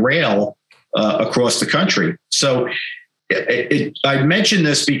goes by rail across the country. So I mention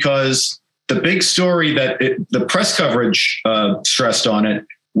this because the big story that the press coverage stressed on it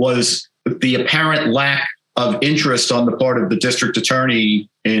was the apparent lack of interest on the part of the district attorney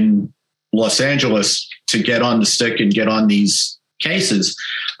in Los Angeles to get on the stick and get on these cases.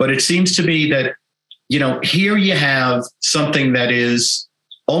 But it seems to me that, here you have something that is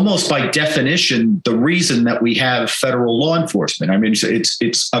almost by definition the reason that we have federal law enforcement. I mean,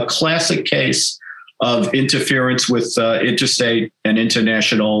 it's a classic case of interference with interstate and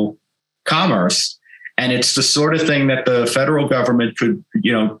international commerce. And it's the sort of thing that the federal government could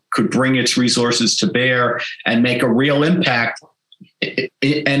bring its resources to bear and make a real impact,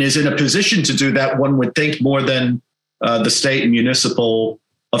 and is in a position to do that, one would think, more than the state and municipal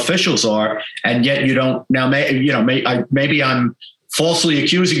officials are. And yet you don't now, maybe I'm falsely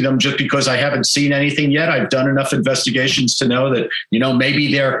accusing them just because I haven't seen anything yet. I've done enough investigations to know that, maybe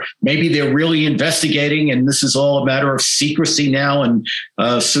they're really investigating and this is all a matter of secrecy now. And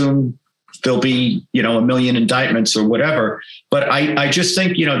soon there'll be, a million indictments or whatever. But I just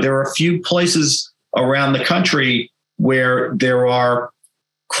think, there are a few places around the country where there are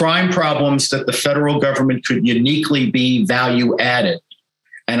crime problems that the federal government could uniquely be value added.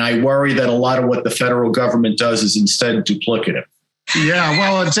 And I worry that a lot of what the federal government does is instead duplicative. Yeah,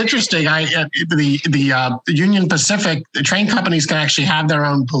 well, it's interesting. The Union Pacific, the train companies can actually have their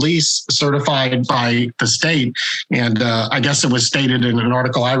own police certified by the state. And I guess it was stated in an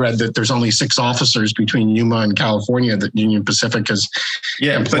article I read that there's only 6 officers between Yuma and California that Union Pacific has.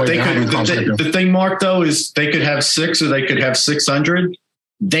 Yeah, but they could. The thing, Mark, though, is they could have 6 or they could have 600.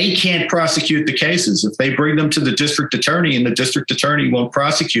 They can't prosecute the cases. If they bring them to the district attorney and the district attorney won't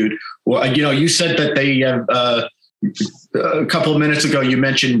prosecute, or, you said that they have. A couple of minutes ago, you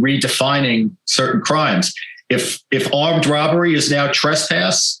mentioned redefining certain crimes. If armed robbery is now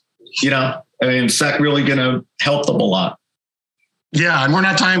trespass, is that really going to help them a lot? Yeah, and we're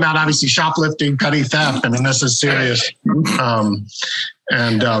not talking about obviously shoplifting, petty theft. I mean, this is serious. I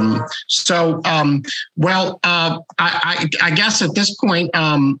guess at this point,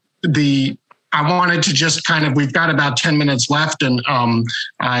 I wanted to just we've got about 10 minutes left. And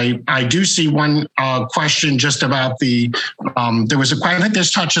I do see one question just about there was I think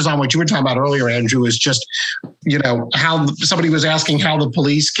this touches on what you were talking about earlier, Andrew, is just, how somebody was asking how the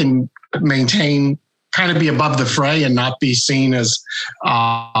police can maintain, be above the fray and not be seen as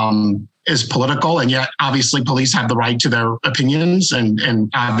political. And yet obviously police have the right to their opinions,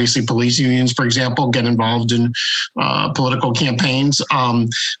 and obviously police unions, for example, get involved in political campaigns. Do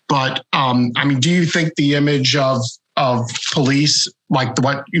you think the image of police, like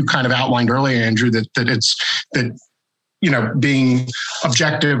what you kind of outlined earlier, Andrew, that being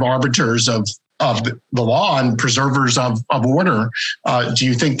objective arbiters of the law and preservers of order, do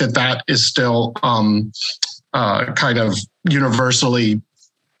you think that is still kind of universally,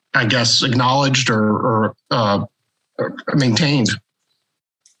 I guess, acknowledged or maintained?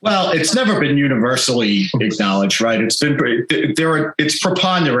 Well, it's never been universally acknowledged, right? It's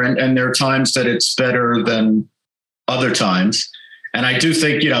preponderant, and there are times that it's better than other times. And I do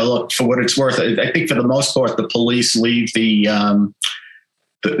think, look, for what it's worth, I think for the most part, the police leave the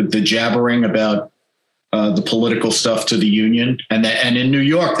the jabbering about the political stuff to the union. And in New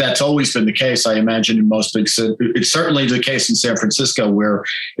York, that's always been the case. I imagine in most big cities, it's certainly the case in San Francisco, where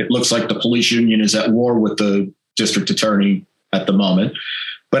it looks like the police union is at war with the district attorney at the moment.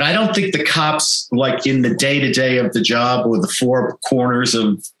 But I don't think the cops, like in the day-to-day of the job or the four corners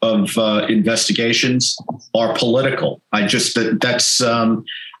of investigations, are political. I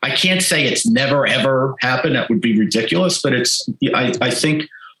can't say it's never, ever happened. That would be ridiculous. But I think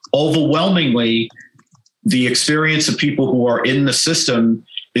overwhelmingly, the experience of people who are in the system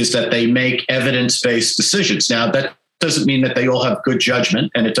is that they make evidence-based decisions. Now, that doesn't mean that they all have good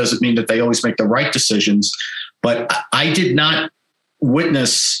judgment, and it doesn't mean that they always make the right decisions. But I did not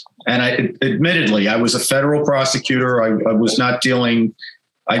witness, and admittedly, I was a federal prosecutor. I was not dealing.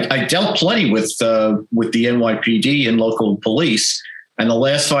 I dealt plenty with the NYPD and local police. And the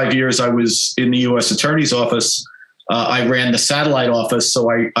last 5 years I was in the U.S. Attorney's Office, I ran the satellite office. So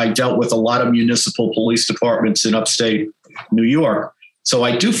I dealt with a lot of municipal police departments in upstate New York. So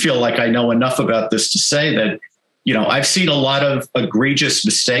I do feel like I know enough about this to say that, I've seen a lot of egregious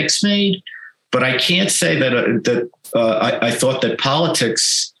mistakes made, but I can't say that I thought that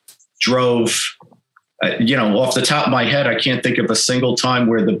politics drove, off the top of my head, I can't think of a single time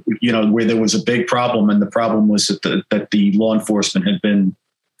where where there was a big problem, and the problem was that the law enforcement had been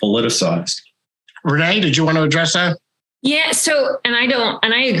politicized. Renee, did you want to address that? Yeah. So, and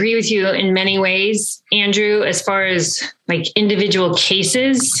I agree with you in many ways, Andrew, as far as like individual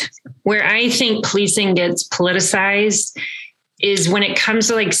cases. Where I think policing gets politicized is when it comes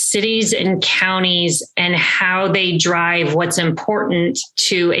to like cities and counties and how they drive what's important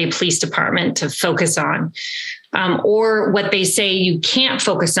to a police department to focus on, or what they say you can't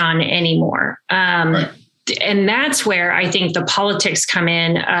focus on anymore. Right. And that's where I think the politics come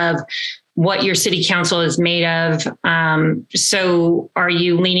in of what your city council is made of. So are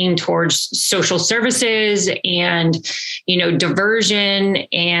you leaning towards social services and, diversion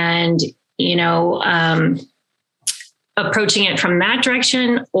and, approaching it from that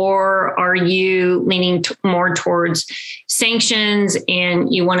direction, or are you leaning more towards sanctions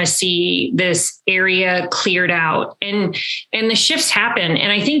and you want to see this area cleared out? And the shifts happen.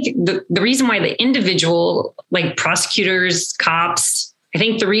 And I think the reason why the individual, like prosecutors, cops, I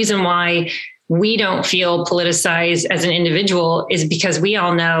think the reason why we don't feel politicized as an individual is because we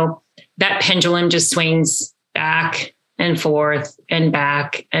all know that pendulum just swings back and forth and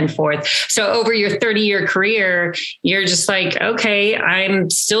back and forth. So over your 30-year career, you're just like, okay, I'm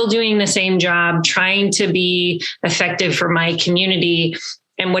still doing the same job, trying to be effective for my community.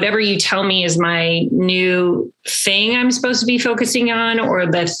 And whatever you tell me is my new thing I'm supposed to be focusing on, or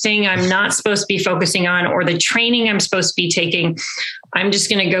the thing I'm not supposed to be focusing on, or the training I'm supposed to be taking, I'm just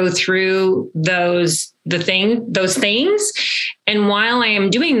going to go through those things. And while I am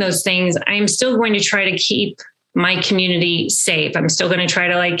doing those things, I'm still going to try to keep my community safe. I'm still going to try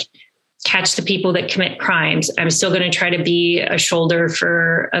to catch the people that commit crimes. I'm still going to try to be a shoulder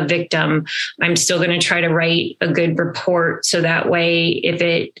for a victim. I'm still going to try to write a good report. So that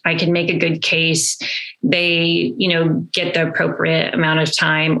way, I can make a good case, they, get the appropriate amount of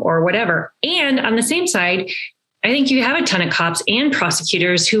time or whatever. And on the same side, I think you have a ton of cops and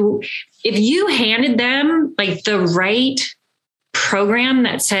prosecutors who, if you handed them the right program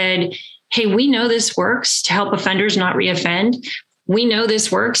that said, hey, we know this works to help offenders not reoffend. We know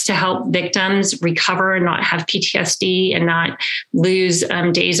this works to help victims recover and not have PTSD and not lose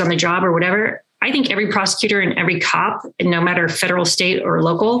days on the job or whatever. I think every prosecutor and every cop, no matter federal, state, or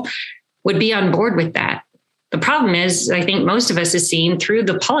local, would be on board with that. The problem is, I think most of us have seen through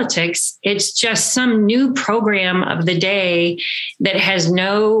the politics, it's just some new program of the day that has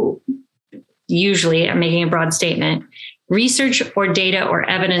usually, I'm making a broad statement, research or data or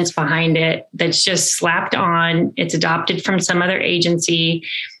evidence behind it that's just slapped on. It's adopted from some other agency,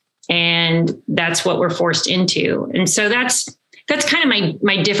 and that's what we're forced into. And so that's kind of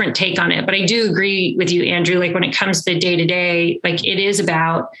my different take on it. But I do agree with you, Andrew. When it comes to the day to day, it is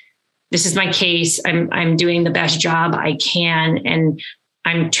about, this is my case. I'm doing the best job I can, and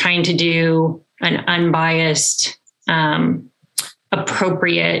I'm trying to do an unbiased,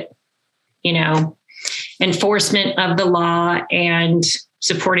 appropriate, enforcement of the law and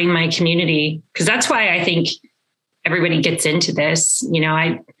supporting my community. Because that's why I think everybody gets into this.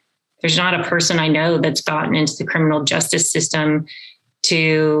 There's not a person I know that's gotten into the criminal justice system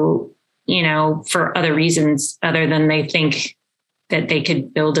to, for other reasons other than they think that they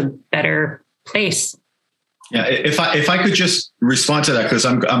could build a better place. Yeah, if I could just respond to that, because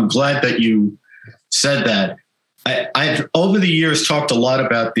I'm glad that you said that. I've over the years talked a lot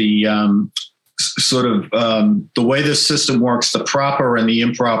about the sort of the way this system works, the proper and the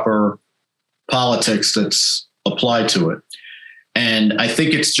improper politics that's applied to it. And I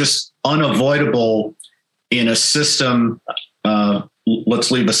think it's just unavoidable in a system. Let's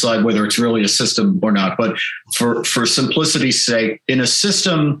leave aside whether it's really a system or not, but for simplicity's sake, in a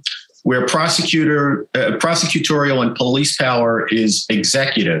system where prosecutorial and police power is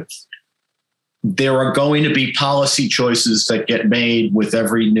executive, there are going to be policy choices that get made with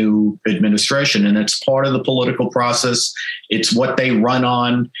every new administration. And it's part of the political process. It's what they run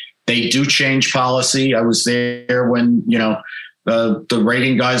on. They do change policy. I was there when, the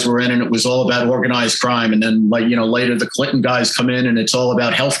Reagan guys were in and it was all about organized crime. And then later the Clinton guys come in and it's all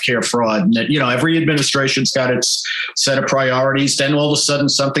about healthcare fraud. And every administration's got its set of priorities. Then all of a sudden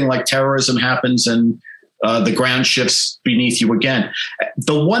something like terrorism happens and the ground shifts beneath you again.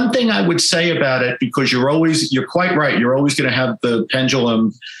 The one thing I would say about it, because you're quite right. You're always going to have the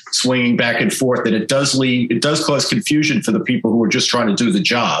pendulum swinging back and forth, and it does cause confusion for the people who are just trying to do the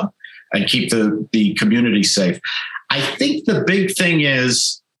job and keep the community safe. I think the big thing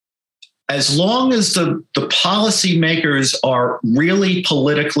is, as long as the policymakers are really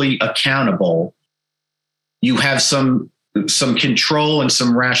politically accountable, you have some control and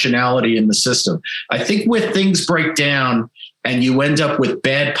some rationality in the system. I think where things break down and you end up with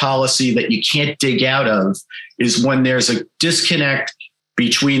bad policy that you can't dig out of is when there's a disconnect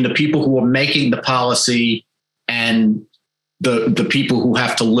between the people who are making the policy and the people who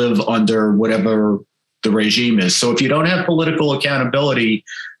have to live under whatever the regime is. So if you don't have political accountability,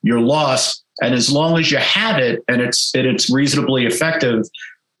 you're lost. And as long as you have it and it's reasonably effective,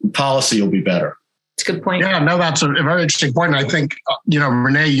 policy will be better. That's a good point. Yeah, no, that's a very interesting point. And I think,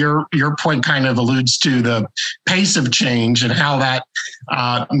 Renee, your point kind of alludes to the pace of change and how that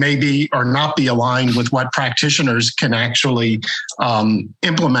may be or not be aligned with what practitioners can actually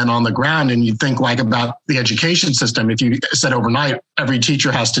implement on the ground. And you think about the education system. If you said overnight, every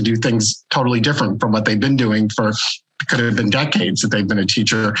teacher has to do things totally different from what they've been doing for could have been decades that they've been a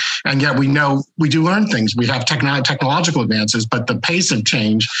teacher. And yet we know we do learn things. We have technological advances, but the pace of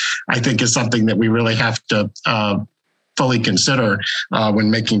change, I think, is something that we really have to fully consider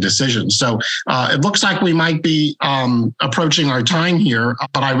when making decisions. So it looks like we might be approaching our time here,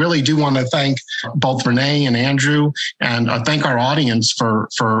 but I really do want to thank both Renee and Andrew and thank our audience for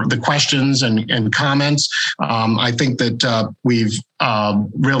the questions and comments. I think that we've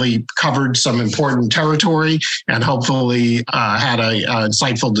really covered some important territory and hopefully had a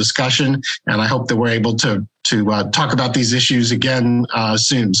insightful discussion. And I hope that we're able to talk about these issues again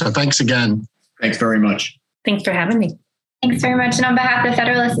soon. So thanks again. Thanks very much. Thanks for having me. Thanks very much. And on behalf of the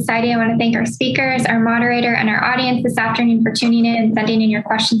Federalist Society, I want to thank our speakers, our moderator, and our audience this afternoon for tuning in and sending in your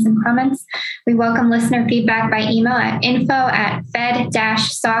questions and comments. We welcome listener feedback by email at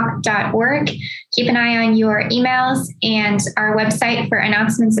info@fed-soc.org. Keep an eye on your emails and our website for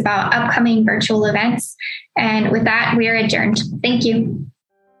announcements about upcoming virtual events. And with that, we are adjourned. Thank you.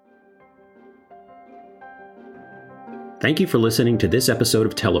 Thank you for listening to this episode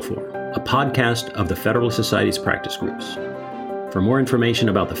of Teleforum, a podcast of the Federalist Society's practice groups. For more information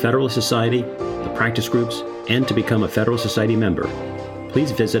about the Federalist Society, the practice groups, and to become a Federalist Society member,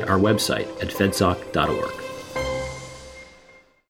 please visit our website at fedsoc.org.